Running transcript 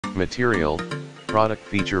Material, product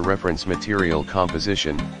feature reference material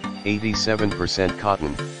composition, 87%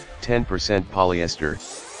 cotton, 10% polyester,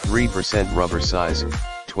 3% rubber size,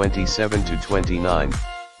 27 to 29,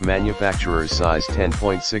 manufacturer's size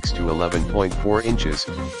 10.6 to 11.4 inches,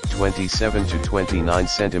 27 to 29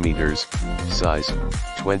 centimeters, size,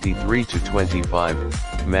 23 to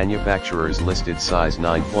 25, manufacturer's listed size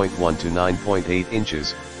 9.1 to 9.8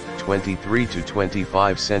 inches, 23 to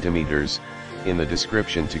 25 centimeters, in the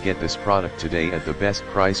description to get this product today at the best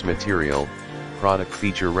price. Material, product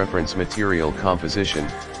feature reference material composition,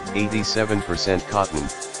 87% cotton,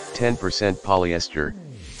 10% polyester,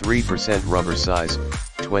 3% rubber size,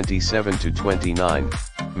 27 to 29,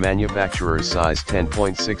 manufacturer's size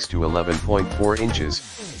 10.6 to 11.4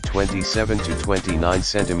 inches, 27 to 29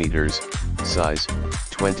 centimeters, size,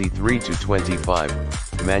 23 to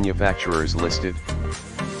 25, manufacturer's listed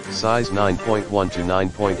size 9.1 to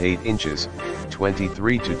 9.8 inches,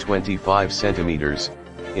 23 to 25 centimeters,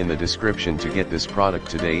 in the description to get this product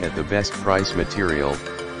today at the best price. Material,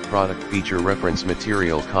 product feature reference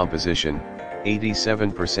material composition,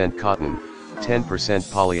 87% cotton, 10%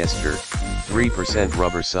 polyester, 3%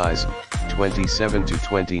 rubber size, 27 to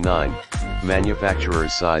 29,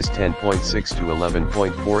 manufacturer's size 10.6 to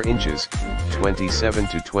 11.4 inches, 27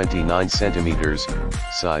 to 29 centimeters,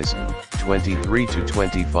 size, 23 to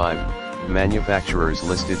 25, manufacturer's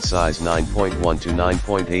listed size 9.1 to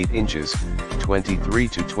 9.8 inches, 23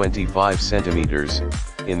 to 25 centimeters,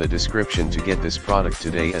 in the description to get this product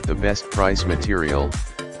today at the best price. Material,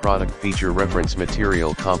 product feature reference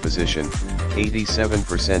material composition,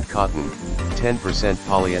 87% cotton, 10%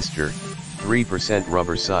 polyester, 3%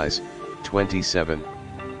 rubber size, 27,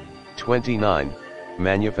 29,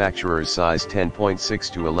 manufacturer's size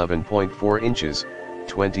 10.6 to 11.4 inches,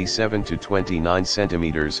 27 to 29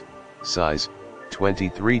 centimeters, size,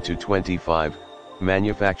 23 to 25,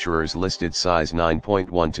 manufacturer's listed size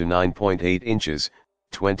 9.1 to 9.8 inches,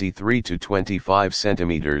 23 to 25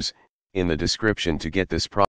 centimeters, in the description to get this product.